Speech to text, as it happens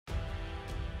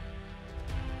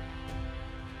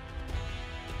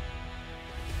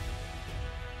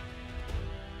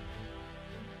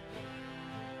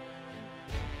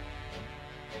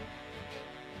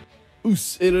Hey,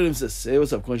 what's up,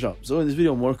 Konnichiwa. So in this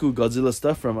video, more cool Godzilla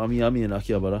stuff from Amiami and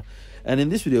Akihabara. And in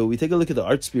this video, we take a look at the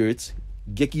Art Spirits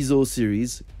Gekizou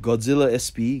Series Godzilla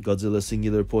SP, Godzilla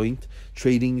Singular Point,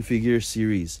 Trading Figure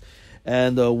Series.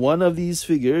 And one of these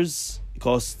figures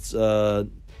costs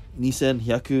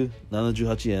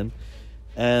 2,178 yen.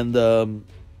 And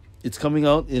it's coming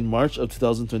out in March of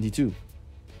 2022.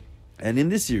 And in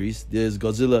this series, there's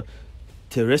Godzilla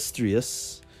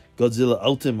Terrestrius, Godzilla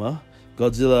Ultima,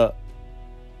 Godzilla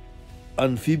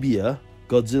Amphibia,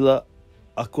 Godzilla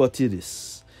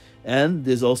Aquatiris, and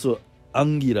there's also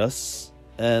Anguirus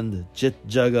and Jet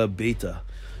Jaga Beta.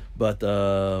 But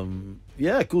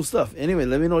yeah, cool stuff. Anyway,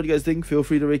 let me know what you guys think. Feel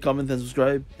free to rate, comment, and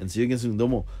subscribe. And see you again soon.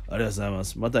 Domo arigatou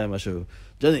gozaimasu. Mata yamashou.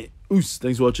 Jane,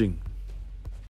 thanks for watching.